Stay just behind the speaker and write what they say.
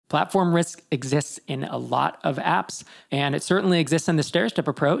Platform risk exists in a lot of apps, and it certainly exists in the stair-step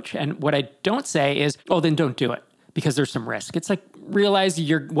approach. And what I don't say is, oh, then don't do it because there's some risk. It's like realize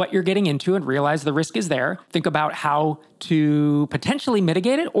what you're getting into and realize the risk is there. Think about how to potentially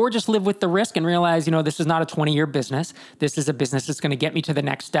mitigate it or just live with the risk and realize, this is not a 20-year business. This is a business that's going to get me to the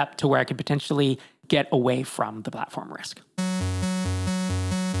next step to where I could potentially get away from the platform risk.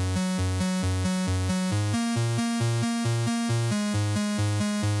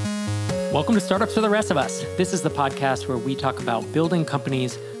 Welcome to Startups for the Rest of Us. This is the podcast where we talk about building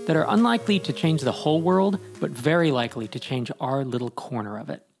companies that are unlikely to change the whole world, but very likely to change our little corner of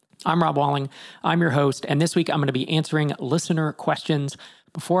it. I'm Rob Walling. I'm your host, and this week I'm going to be answering listener questions.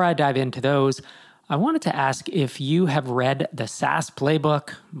 Before I dive into those, I wanted to ask if you have read the SaaS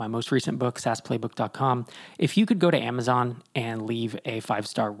Playbook, my most recent book, saasplaybook.com, if you could go to Amazon and leave a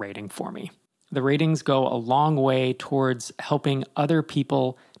 5-star rating for me. The ratings go a long way towards helping other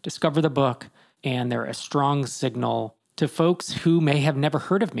people discover the book, and they're a strong signal to folks who may have never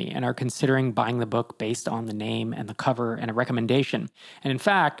heard of me and are considering buying the book based on the name and the cover and a recommendation. And in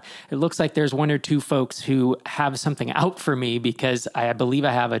fact, it looks like there's one or two folks who have something out for me because I believe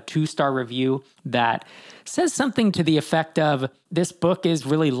I have a 2-star review that says something to the effect of, this book is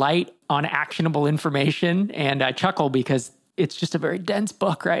really light on actionable information. And I chuckle because it's just a very dense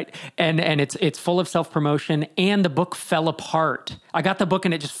book, right? And it's full of self-promotion, and the book fell apart. I got the book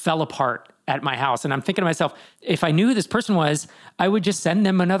and it just fell apart at my house. And I'm thinking to myself, if I knew who this person was, I would just send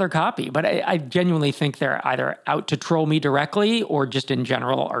them another copy. But I genuinely think they're either out to troll me directly or just in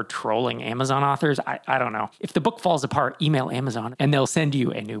general are trolling Amazon authors. I don't know. If the book falls apart, email Amazon and they'll send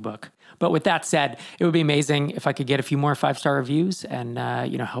you a new book. But with that said, it would be amazing if I could get a few more 5-star reviews and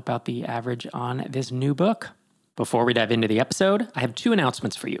help out the average on this new book. Before we dive into the episode, I have 2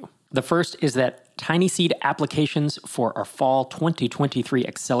 announcements for you. The first is that TinySeed applications for our fall 2023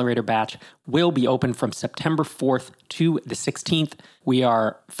 accelerator batch will be open from September 4th to the 16th. We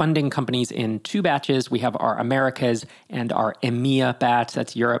are funding companies in 2 batches. We have our Americas and our EMEA batch,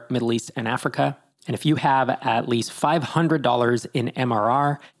 that's Europe, Middle East, and Africa. And if you have at least $500 in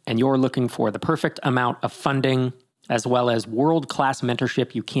MRR and you're looking for the perfect amount of funding, as well as world-class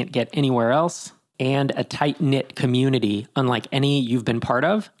mentorship you can't get anywhere else, and a tight-knit community unlike any you've been part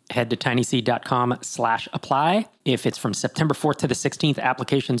of, head to tinyseed.com/apply. If it's from September 4th to the 16th,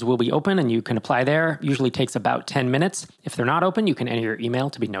 applications will be open and you can apply there. Usually takes about 10 minutes. If they're not open, you can enter your email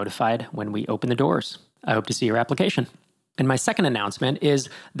to be notified when we open the doors. I hope to see your application. And my second announcement is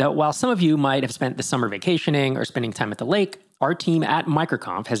that while some of you might have spent the summer vacationing or spending time at the lake, our team at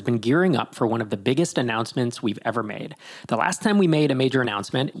MicroConf has been gearing up for one of the biggest announcements we've ever made. The last time we made a major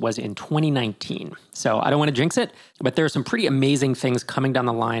announcement was in 2019. So I don't want to jinx it, but there are some pretty amazing things coming down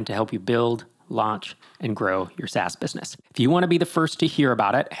the line to help you build, launch, and grow your SaaS business. If you want to be the first to hear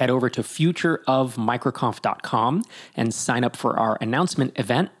about it, head over to futureofmicroconf.com and sign up for our announcement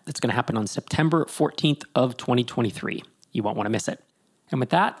event that's going to happen on September 14th of 2023. You won't want to miss it. And with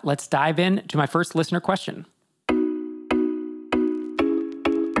that, let's dive in to my first listener question.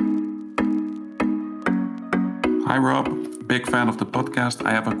 Hi Rob, big fan of the podcast.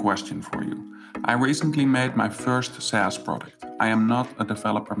 I have a question for you. I recently made my first SaaS product. I am not a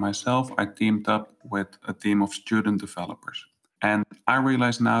developer myself. I teamed up with a team of student developers. And I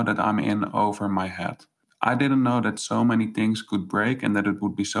realize now that I'm in over my head. I didn't know that so many things could break and that it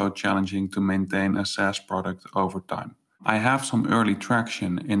would be so challenging to maintain a SaaS product over time. I have some early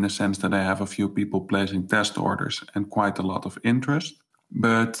traction in the sense that I have a few people placing test orders and quite a lot of interest.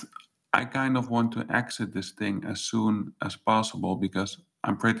 But I kind of want to exit this thing as soon as possible because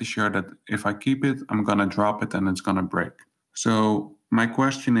I'm pretty sure that if I keep it, I'm going to drop it and it's going to break. So my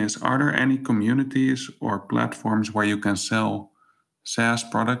question is, are there any communities or platforms where you can sell SaaS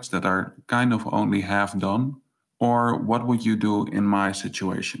products that are kind of only half done? Or what would you do in my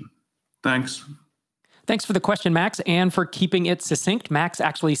situation? Thanks. Thanks for the question, Max, and for keeping it succinct. Max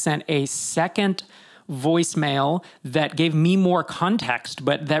actually sent a second voicemail that gave me more context,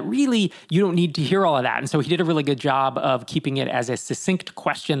 but that really, you don't need to hear all of that. And so he did a really good job of keeping it as a succinct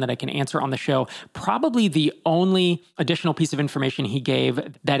question that I can answer on the show. Probably the only additional piece of information he gave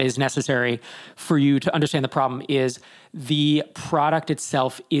that is necessary for you to understand the problem is the product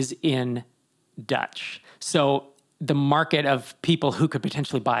itself is in Dutch. So the market of people who could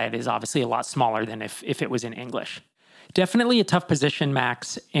potentially buy it is obviously a lot smaller than if it was in English. Definitely a tough position,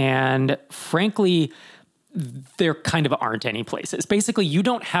 Max. And frankly, there kind of aren't any places. Basically, you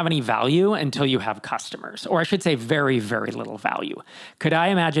don't have any value until you have customers, or I should say very, very little value. Could I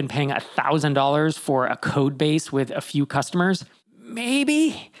imagine paying $1,000 for a code base with a few customers?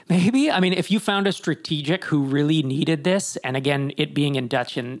 Maybe. I mean, if you found a strategic who really needed this, and again, it being in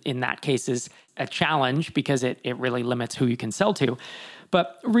Dutch in that case is a challenge because it really limits who you can sell to.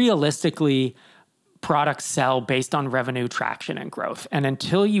 But realistically, products sell based on revenue, traction, and growth. And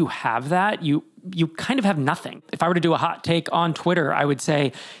until you have that, you kind of have nothing. If I were to do a hot take on Twitter, I would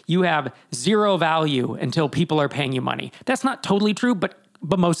say you have zero value until people are paying you money. That's not totally true, but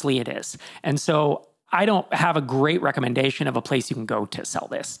mostly it is. And so I don't have a great recommendation of a place you can go to sell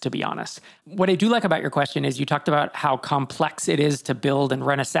this, to be honest. What I do like about your question is you talked about how complex it is to build and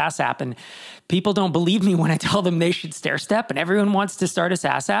run a SaaS app, and people don't believe me when I tell them they should stair step, and everyone wants to start a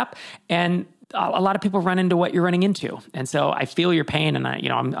SaaS app, and a lot of people run into what you're running into. And so I feel your pain, and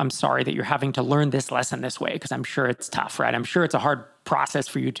I'm sorry that you're having to learn this lesson this way, because I'm sure it's tough, right? I'm sure it's a hard process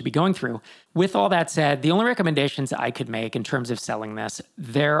for you to be going through. With all that said, the only recommendations I could make in terms of selling this,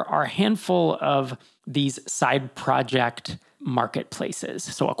 there are a handful of these side project marketplaces.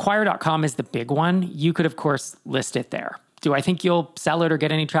 So acquire.com is the big one. You could, of course, list it there. Do I think you'll sell it or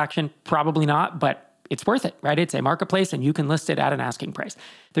get any traction? Probably not, but it's worth it, right? It's a marketplace and you can list it at an asking price.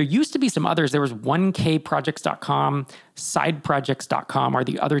 There used to be some others. There was 1kprojects.com, sideprojects.com are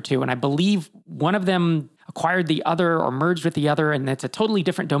the other two. And I believe one of them acquired the other or merged with the other, and it's a totally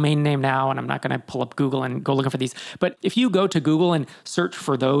different domain name now. And I'm not going to pull up Google and go looking for these. But if you go to Google and search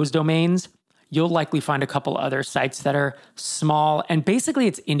for those domains, you'll likely find a couple other sites that are small. And basically,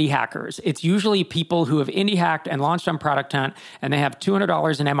 it's indie hackers. It's usually people who have indie hacked and launched on Product Hunt, and they have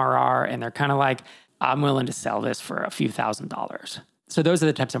 $200 in MRR, and they're kind of like, I'm willing to sell this for a few $1,000s. So those are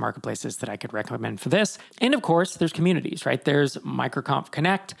the types of marketplaces that I could recommend for this. And of course, there's communities, right? There's MicroConf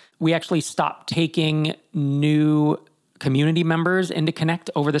Connect. We actually stopped taking new community members into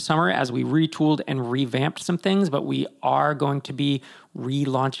Connect over the summer as we retooled and revamped some things, but we are going to be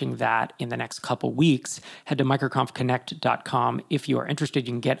relaunching that in the next couple weeks. Head to microconfconnect.com. If you are interested,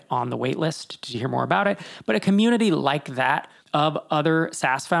 you can get on the wait list to hear more about it. But a community like that of other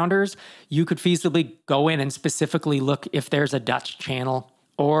SaaS founders, you could feasibly go in and specifically look if there's a Dutch channel,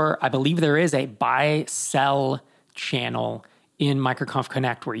 or I believe there is a buy-sell channel in MicroConf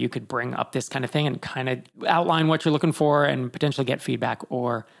Connect where you could bring up this kind of thing and kind of outline what you're looking for and potentially get feedback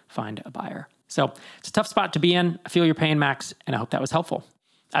or find a buyer. So it's a tough spot to be in. I feel your pain, Max, and I hope that was helpful.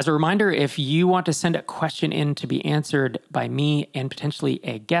 As a reminder, if you want to send a question in to be answered by me and potentially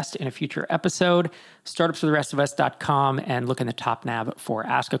a guest in a future episode, startupsfortherestofus.com and look in the top nav for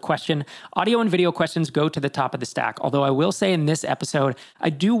Ask a Question. Audio and video questions go to the top of the stack. Although I will say in this episode, I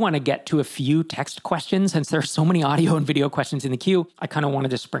do want to get to a few text questions. Since there are so many audio and video questions in the queue, I kind of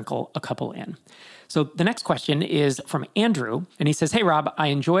wanted to sprinkle a couple in. So the next question is from Andrew, and he says, "Hey, Rob, I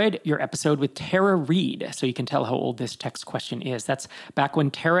enjoyed your episode with Tara Reid." So you can tell how old this text question is. That's back when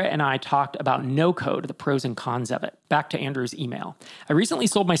Tara and I talked about no-code, the pros and cons of it. Back to Andrew's email. "I recently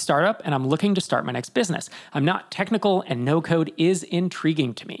sold my startup, and I'm looking to start my next business. I'm not technical, and no-code is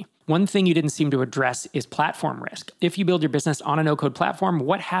intriguing to me. One thing you didn't seem to address is platform risk. If you build your business on a no-code platform,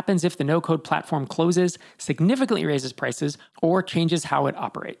 what happens if the no-code platform closes, significantly raises prices, or changes how it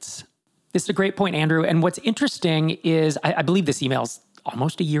operates?" This is a great point, Andrew. And what's interesting is, I believe this email's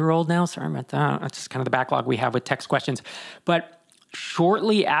almost a year old now. Sorry about that. That's just kind of the backlog we have with text questions. But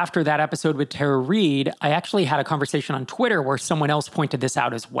shortly after that episode with Tara Reid, I actually had a conversation on Twitter where someone else pointed this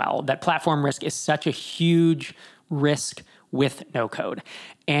out as well, that platform risk is such a huge risk with no code.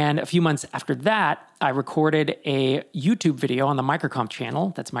 And a few months after that, I recorded a YouTube video on the MicroConf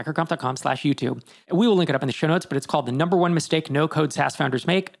channel. That's microconf.com/YouTube. We will link it up in the show notes, but it's called The Number One Mistake No-Code SaaS Founders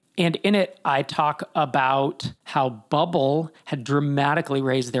Make. And in it, I talk about how Bubble had dramatically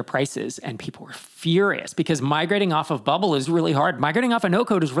raised their prices, and people were furious because migrating off of Bubble is really hard. Migrating off of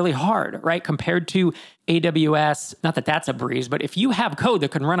no-code is really hard, right? Compared to AWS, not that that's a breeze, but if you have code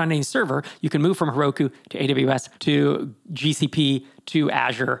that can run on any server, you can move from Heroku to AWS to GCP to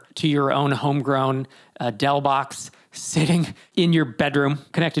Azure to your own homegrown Dell box sitting in your bedroom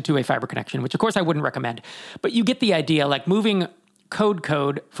connected to a fiber connection, which of course I wouldn't recommend. But you get the idea, like moving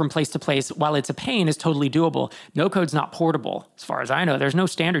code from place to place, while it's a pain, is totally doable. No code's not portable. As far as I know, there's no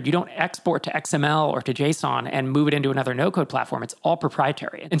standard. You don't export to XML or to JSON and move it into another no-code platform. It's all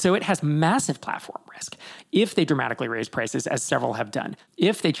proprietary. And so it has massive platform risk if they dramatically raise prices, as several have done.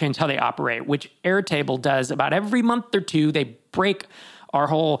 If they change how they operate, which Airtable does about every month or two, they break our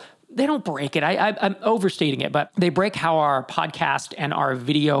whole, they don't break it. I'm overstating it, but they break how our podcast and our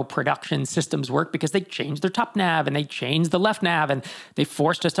video production systems work because they changed their top nav and they changed the left nav and they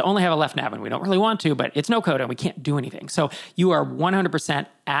forced us to only have a left nav and we don't really want to, but it's no code and we can't do anything. So you are 100%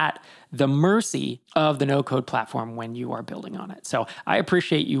 at the mercy of the no code platform when you are building on it. So I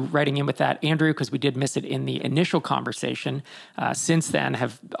appreciate you writing in with that, Andrew, because we did miss it in the initial conversation. Since then,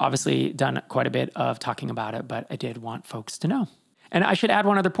 have obviously done quite a bit of talking about it, but I did want folks to know. And I should add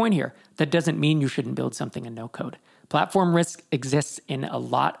one other point here. That doesn't mean you shouldn't build something in no code. Platform risk exists in a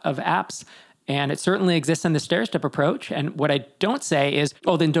lot of apps, and it certainly exists in the stair-step approach. And what I don't say is,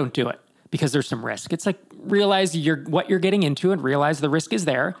 oh, then don't do it because there's some risk. It's like realize what you're getting into and realize the risk is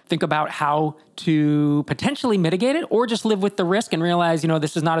there. Think about how to potentially mitigate it or just live with the risk and realize,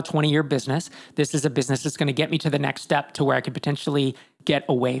 this is not a 20-year business. This is a business that's going to get me to the next step to where I could potentially get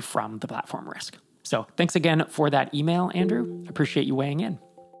away from the platform risk. So thanks again for that email, Andrew. Appreciate you weighing in.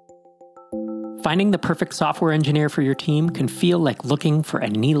 Finding the perfect software engineer for your team can feel like looking for a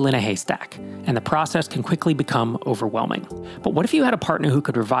needle in a haystack, and the process can quickly become overwhelming. But what if you had a partner who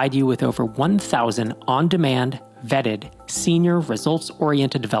could provide you with over 1,000 on-demand, vetted, senior,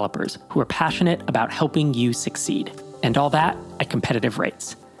 results-oriented developers who are passionate about helping you succeed? And all that at competitive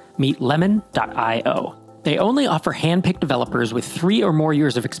rates. Meet Lemon.io. They only offer hand-picked developers with 3 or more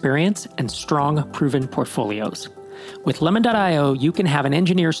years of experience and strong, proven portfolios. With Lemon.io, you can have an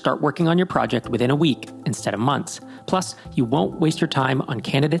engineer start working on your project within a week instead of months. Plus, you won't waste your time on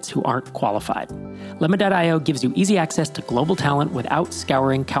candidates who aren't qualified. Lemon.io gives you easy access to global talent without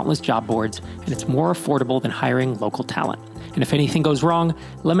scouring countless job boards, and it's more affordable than hiring local talent. And if anything goes wrong,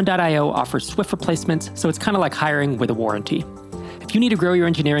 Lemon.io offers swift replacements, so it's kind of like hiring with a warranty. If you need to grow your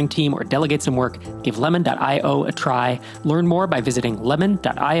engineering team or delegate some work, give Lemon.io a try. Learn more by visiting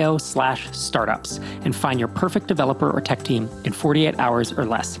lemon.io/startups and find your perfect developer or tech team in 48 hours or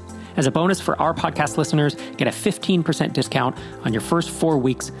less. As a bonus for our podcast listeners, get a 15% discount on your first 4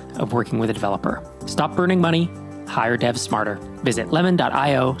 weeks of working with a developer. Stop burning money, hire devs smarter. Visit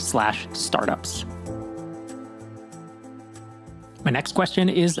lemon.io/startups. My next question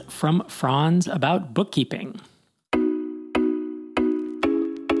is from Franz about bookkeeping.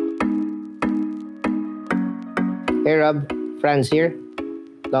 Hey Rob, Franz here.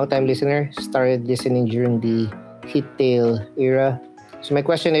 Long-time listener. Started listening during the Hittail era. So my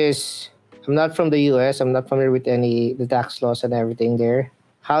question is, I'm not from the US. I'm not familiar with the tax laws and everything there.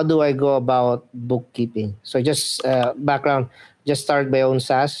 How do I go about bookkeeping? So just background, just started my own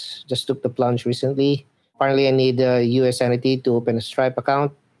SaaS. Just took the plunge recently. Apparently I need a US entity to open a Stripe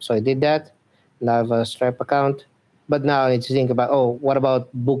account. So I did that. Now I have a Stripe account. But now I need to think about, what about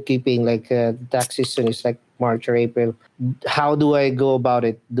bookkeeping? Like the tax season is like March or April. How do I go about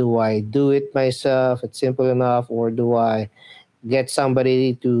it? Do I do it myself? It's simple enough. Or do I get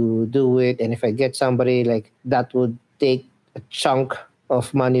somebody to do it? And if I get somebody, like that would take a chunk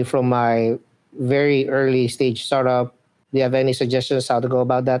of money from my very early stage startup. Do you have any suggestions how to go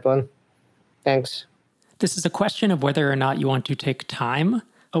about that one? Thanks. This is a question of whether or not you want to take time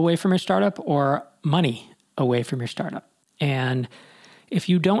away from your startup or money away from your startup. And if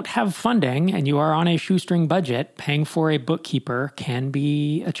you don't have funding and you are on a shoestring budget, paying for a bookkeeper can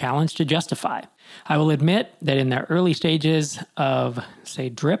be a challenge to justify. I will admit that in the early stages of, say,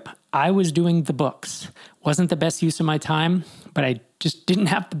 Drip, I was doing the books. Wasn't the best use of my time, but I just didn't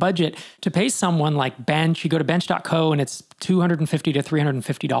have the budget to pay someone like Bench. You go to bench.co and it's $250 to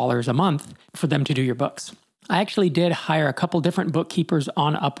 $350 a month for them to do your books. I actually did hire a couple different bookkeepers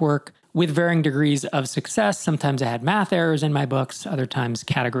on Upwork with varying degrees of success. Sometimes I had math errors in my books, other times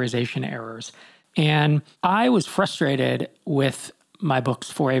categorization errors. And I was frustrated with my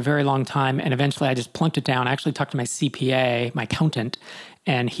books for a very long time. And eventually I just plunked it down. I actually talked to my CPA, my accountant,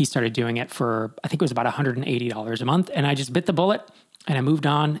 and he started doing it for, I think it was about $180 a month. And I just bit the bullet and I moved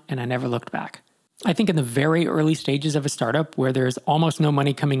on and I never looked back. I think in the very early stages of a startup where there's almost no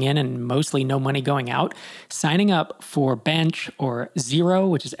money coming in and mostly no money going out, signing up for Bench or Xero,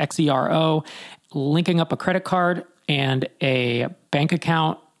 which is Xero, linking up a credit card and a bank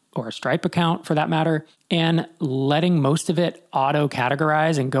account or a Stripe account for that matter, and letting most of it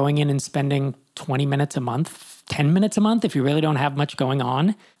auto-categorize and going in and spending 20 minutes a month, 10 minutes a month if you really don't have much going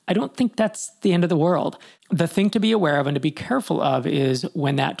on. I don't think that's the end of the world. The thing to be aware of and to be careful of is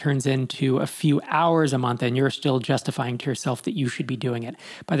when that turns into a few hours a month and you're still justifying to yourself that you should be doing it.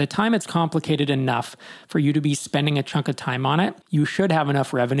 By the time it's complicated enough for you to be spending a chunk of time on it, you should have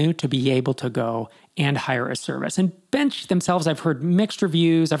enough revenue to be able to go and hire a service. And Bench themselves, I've heard mixed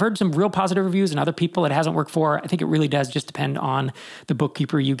reviews. I've heard some real positive reviews and other people it hasn't worked for. I think it really does just depend on the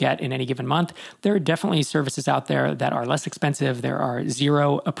bookkeeper you get in any given month. There are definitely services out there that are less expensive. There are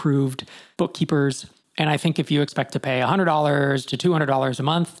Xero approved bookkeepers. And I think if you expect to pay $100 to $200 a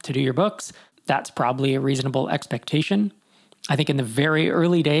month to do your books, that's probably a reasonable expectation. I think in the very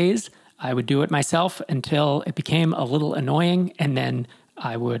early days, I would do it myself until it became a little annoying, and then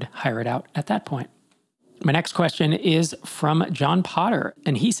I would hire it out at that point. My next question is from John Potter,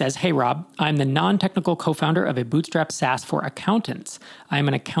 and he says, "Hey Rob, I'm the non-technical co-founder of a bootstrap SaaS for accountants. I am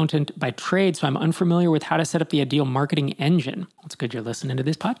an accountant by trade, so I'm unfamiliar with how to set up the ideal marketing engine." It's good you're listening to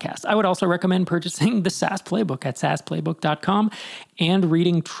this podcast. I would also recommend purchasing the SaaS Playbook at saasplaybook.com and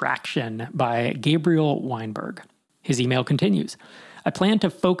reading Traction by Gabriel Weinberg. His email continues. "I plan to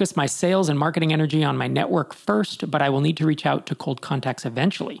focus my sales and marketing energy on my network first, but I will need to reach out to cold contacts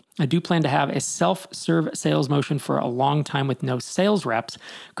eventually. I do plan to have a self-serve sales motion for a long time with no sales reps.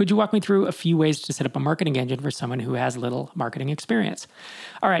 Could you walk me through a few ways to set up a marketing engine for someone who has little marketing experience?"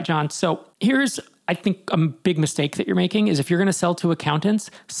 All right, John. So here's, I think, a big mistake that you're making is if you're going to sell to accountants,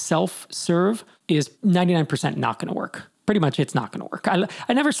 self-serve is 99% not going to work. Pretty much it's not going to work.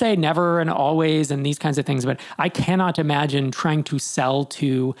 I never say never and always and these kinds of things, but I cannot imagine trying to sell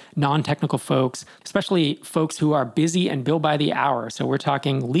to non-technical folks, especially folks who are busy and bill by the hour. So we're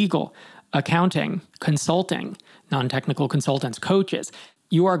talking legal, accounting, consulting, non-technical consultants, coaches.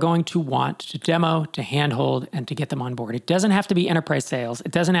 You are going to want to demo, to handhold, and to get them on board. It doesn't have to be enterprise sales.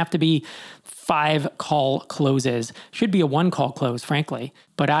 It doesn't have to be 5 call closes. It should be a 1 call close, frankly.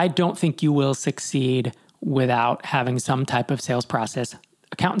 But I don't think you will succeed without having some type of sales process.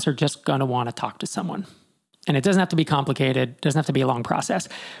 Accountants are just going to want to talk to someone. And it doesn't have to be complicated. It doesn't have to be a long process.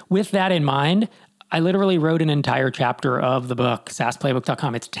 With that in mind, I literally wrote an entire chapter of the book,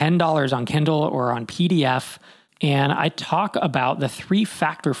 saasplaybook.com. It's $10 on Kindle or on PDF. And I talk about the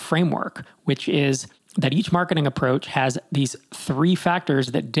 3-factor framework, which is that each marketing approach has these 3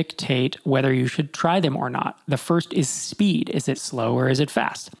 factors that dictate whether you should try them or not. The first is speed. Is it slow or is it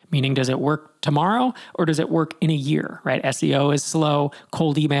fast? Meaning, does it work tomorrow or does it work in a year, right? SEO is slow.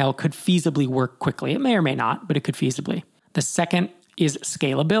 Cold email could feasibly work quickly. It may or may not, but it could feasibly. The second is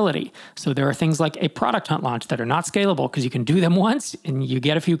scalability. So there are things like a product hunt launch that are not scalable because you can do them once and you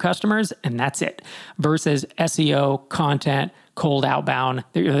get a few customers and that's it. Versus SEO, content, cold outbound.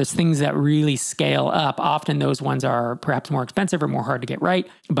 There's things that really scale up. Often those ones are perhaps more expensive or more hard to get right,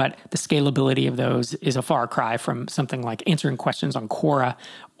 but the scalability of those is a far cry from something like answering questions on Quora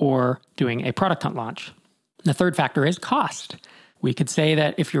or doing a product hunt launch. The third factor is cost. We could say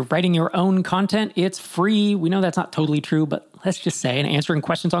that if you're writing your own content, it's free. We know that's not totally true, but let's just say, and answering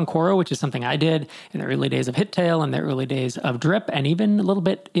questions on Quora, which is something I did in the early days of HitTail and the early days of Drip, and even a little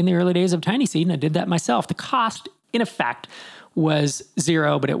bit in the early days of TinySeed, and I did that myself. The cost, in effect, was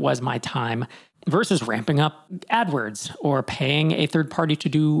 $0, but it was my time, versus ramping up AdWords or paying a third party to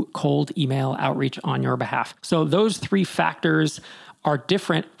do cold email outreach on your behalf. So those 3 factors are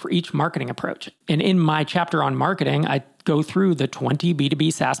different for each marketing approach. And in my chapter on marketing, I go through the 20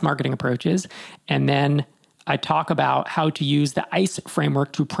 B2B SaaS marketing approaches, and then I talk about how to use the ICE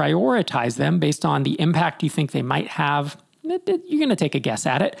framework to prioritize them based on the impact you think they might have. You're going to take a guess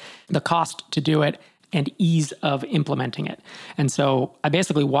at it, the cost to do it, and ease of implementing it. And so I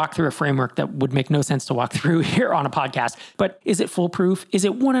basically walk through a framework that would make no sense to walk through here on a podcast. But is it foolproof? Is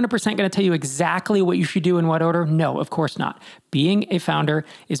it 100% going to tell you exactly what you should do in what order? No, of course not. Being a founder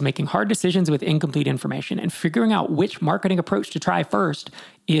is making hard decisions with incomplete information, and figuring out which marketing approach to try first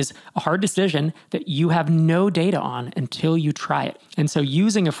is a hard decision that you have no data on until you try it. And so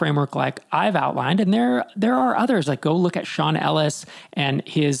using a framework like I've outlined, and there are others, like go look at Sean Ellis and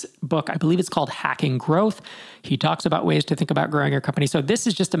his book, I believe it's called Hacking Growth. He talks about ways to think about growing your company. So this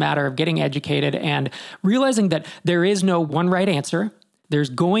is just a matter of getting educated and realizing that there is no one right answer. There's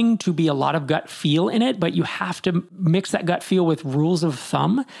going to be a lot of gut feel in it, but you have to mix that gut feel with rules of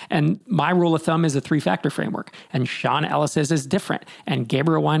thumb. And my rule of thumb is a 3-factor framework. And Sean Ellis's is different. And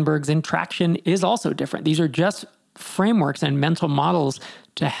Gabriel Weinberg's in Traction is also different. These are just frameworks and mental models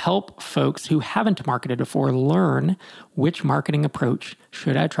to help folks who haven't marketed before learn which marketing approach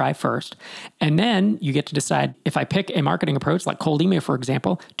should I try first. And then you get to decide, if I pick a marketing approach like cold email, for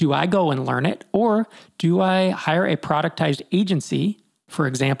example, do I go and learn it, or do I hire a productized agency For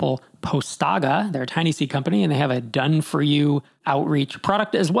example, Postaga, they're a tiny seed company, and they have a done-for-you outreach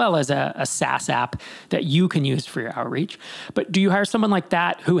product as well as a SaaS app that you can use for your outreach. But do you hire someone like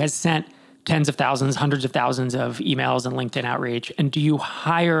that who has sent tens of thousands, hundreds of thousands of emails and LinkedIn outreach, and do you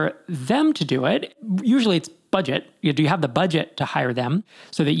hire them to do it? Usually it's budget. Do you have the budget to hire them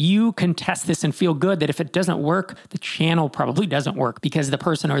so that you can test this and feel good that if it doesn't work, the channel probably doesn't work because the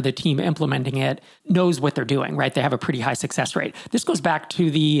person or the team implementing it knows what they're doing, right? They have a pretty high success rate. This goes back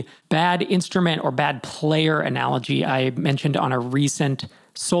to the bad instrument or bad player analogy I mentioned on a recent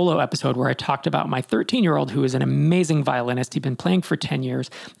solo episode where I talked about my 13-year-old who is an amazing violinist. He'd been playing for 10 years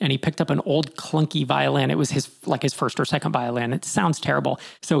and he picked up an old clunky violin. It was his first or second violin. It sounds terrible.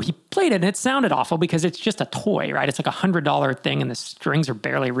 So he played it and it sounded awful because it's just a toy, right? It's like $100 thing and the strings are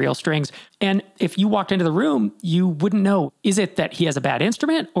barely real strings. And if you walked into the room, you wouldn't know, is it that he has a bad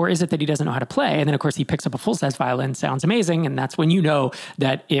instrument or is it that he doesn't know how to play? And then of course he picks up a full-size violin, sounds amazing. And that's when you know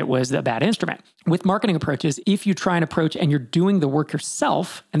that it was a bad instrument. With marketing approaches, if you try an approach and you're doing the work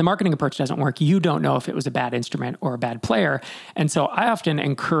yourself and the marketing approach doesn't work, you don't know if it was a bad instrument or a bad player. And so I often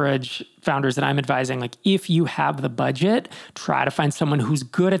encourage founders that I'm advising, like if you have the budget, try to find someone who's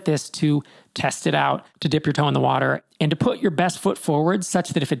good at this to test it out, to dip your toe in the water, and to put your best foot forward such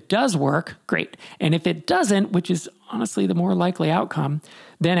that if it does work, great. And if it doesn't, which is honestly the more likely outcome,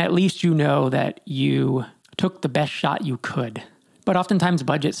 then at least you know that you took the best shot you could. But oftentimes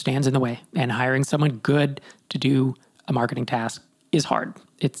budget stands in the way, and hiring someone good to do a marketing task is hard.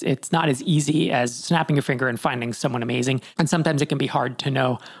 It's not as easy as snapping your finger and finding someone amazing. And sometimes it can be hard to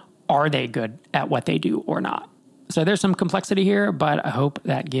know, are they good at what they do or not? So there's some complexity here, but I hope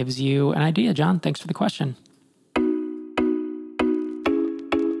that gives you an idea. John, thanks for the question.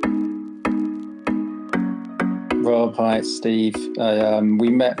 Rob, hi, it's Steve. We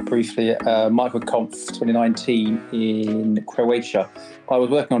met briefly at MicroConf 2019 in Croatia. I was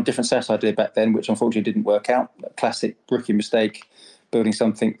working on a different SaaS idea back then, which unfortunately didn't work out. A classic rookie mistake, building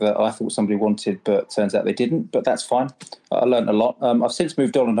something that I thought somebody wanted, but turns out they didn't. But that's fine. I learned a lot. I've since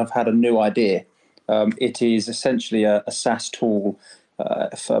moved on and I've had a new idea. It is essentially a SaaS tool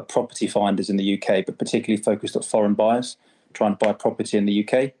for property finders in the UK, but particularly focused on foreign buyers trying to buy property in the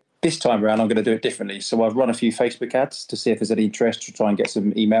UK. This time around, I'm going to do it differently. So I've run a few Facebook ads to see if there's any interest to try and get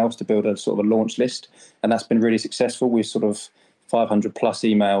some emails to build a sort of a launch list. And that's been really successful. We've sort of 500 plus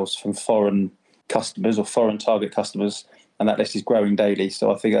emails from foreign customers or foreign target customers. And that list is growing daily.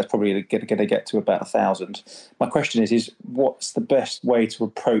 So I think that's probably going to get to about 1,000. My question is what's the best way to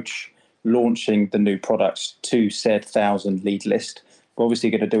approach launching the new products to said 1,000 lead list? We're obviously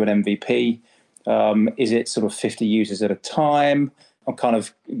going to do an MVP. Is it sort of 50 users at a time? On kind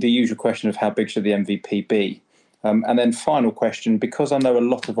of the usual question of how big should the MVP be? And then final question, because I know a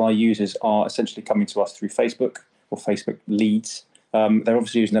lot of our users are essentially coming to us through Facebook or Facebook leads, they're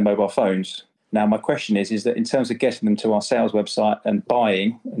obviously using their mobile phones. Now, my question is that in terms of getting them to our sales website and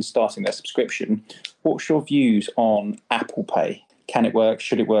buying and starting their subscription, what's your views on Apple Pay? Can it work?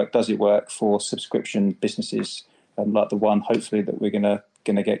 Should it work? Does it work for subscription businesses like the one, hopefully, that we're going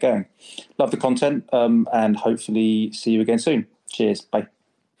to get going? Love the content and hopefully see you again soon. Cheers. Bye.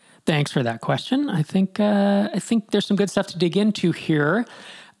 Thanks for that question. I think there's some good stuff to dig into here.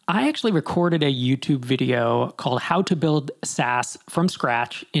 I actually recorded a YouTube video called How to Build SaaS from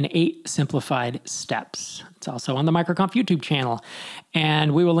Scratch in 8 Simplified Steps. It's also on the MicroConf YouTube channel,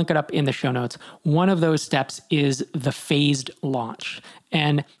 and we will link it up in the show notes. One of those steps is the phased launch.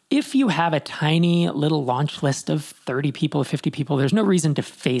 And if you have a tiny little launch list of 30 people, 50 people, there's no reason to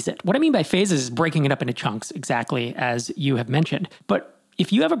phase it. What I mean by phases is breaking it up into chunks, exactly as you have mentioned. But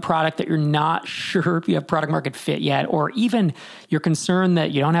if you have a product that you're not sure if you have product market fit yet, or even you're concerned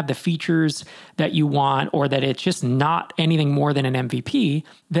that you don't have the features that you want, or that it's just not anything more than an MVP,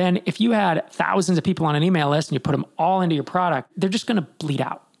 then if you had thousands of people on an email list and you put them all into your product, they're just going to bleed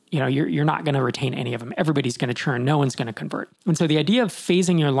out. You're not going to retain any of them. Everybody's going to churn. No one's going to convert. And so the idea of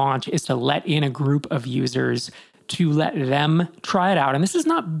phasing your launch is to let in a group of users, to let them try it out. And this is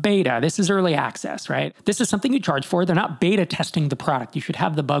not beta. This is early access, right? This is something you charge for. They're not beta testing the product. You should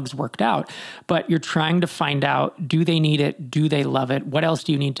have the bugs worked out, but you're trying to find out, do they need it? Do they love it? What else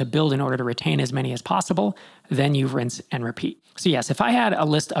do you need to build in order to retain as many as possible? Then you rinse and repeat. So yes, if I had a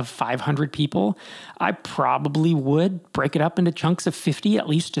list of 500 people, I probably would break it up into chunks of 50 at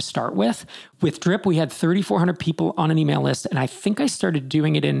least to start with. With Drip, we had 3,400 people on an email list, and I think I started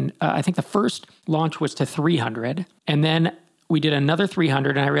doing it in, I think the first launch was to 300, and then we did another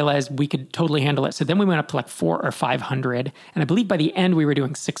 300, and I realized we could totally handle it. So then we went up to like 400 or 500, and I believe by the end we were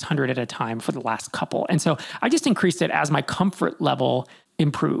doing 600 at a time for the last couple. And so I just increased it as my comfort level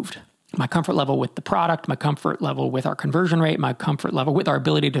improved. my comfort level with the product, my comfort level with our conversion rate, my comfort level with our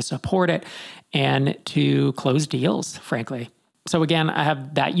ability to support it and to close deals, frankly. So again, I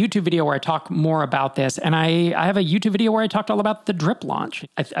have that YouTube video where I talk more about this. And I have a YouTube video where I talked all about the drip launch.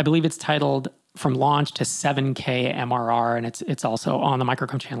 I believe it's titled From Launch to 7K MRR. And it's also on the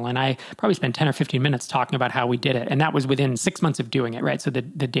Microcomp channel. And I probably spent 10 or 15 minutes talking about how we did it. And that was within 6 months of doing it, right? So the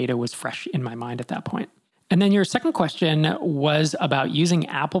data was fresh in my mind at that point. And then your second question was about using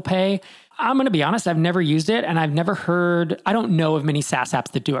Apple Pay. I'm going to be honest, I've never used it. And I've never heard, I don't know of many SaaS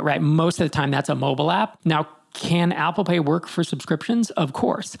apps that do it, right? Most of the time that's a mobile app. Now, can Apple Pay work for subscriptions? Of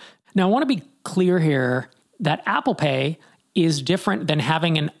course. Now, I want to be clear here that Apple Pay is different than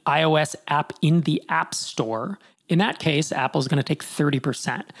having an iOS app in the App Store. In that case, Apple's going to take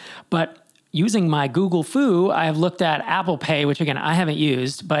 30%. But using my Google Foo, I have looked at Apple Pay, which again, I haven't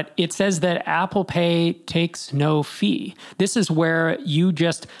used, but it says that Apple Pay takes no fee. This is where you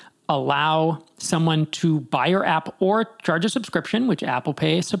just allow someone to buy your app or charge a subscription, which Apple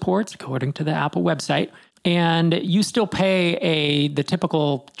Pay supports according to the Apple website. And you still pay the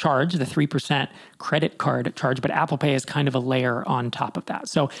typical charge, the 3% credit card charge, but Apple Pay is kind of a layer on top of that.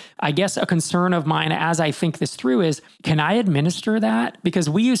 So I guess a concern of mine as I think this through is, can I administer that? Because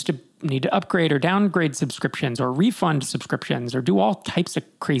we used to need to upgrade or downgrade subscriptions or refund subscriptions or do all types of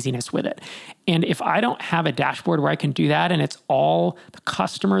craziness with it. And if I don't have a dashboard where I can do that and it's all the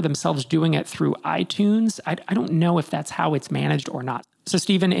customer themselves doing it through iTunes, I don't know if that's how it's managed or not. So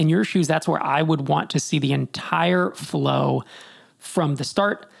Stephen, in your shoes, that's where I would want to see the entire flow from the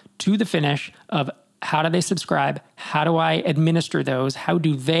start to the finish of how do they subscribe? How do I administer those? How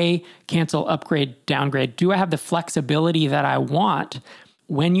do they cancel, upgrade, downgrade? Do I have the flexibility that I want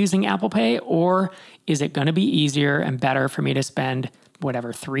when using Apple Pay? Or is it going to be easier and better for me to spend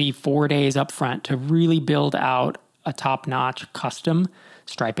 3-4 days upfront to really build out a top-notch custom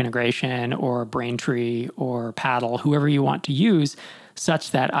Stripe integration or Braintree or Paddle, whoever you want to use,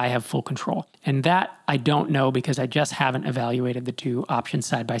 such that I have full control? And that I don't know because I just haven't evaluated the two options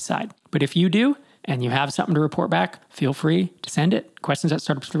side by side. But if you do, and you have something to report back, feel free to send it.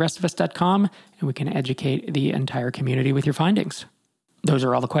 questions@startupsfortherestofus.com, and we can educate the entire community with your findings. Those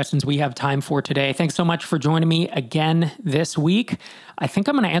are all the questions we have time for today. Thanks so much for joining me again this week. I think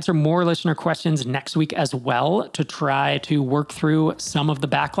I'm going to answer more listener questions next week as well to try to work through some of the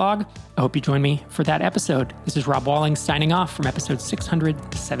backlog. I hope you join me for that episode. This is Rob Walling signing off from episode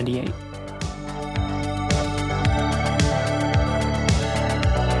 678.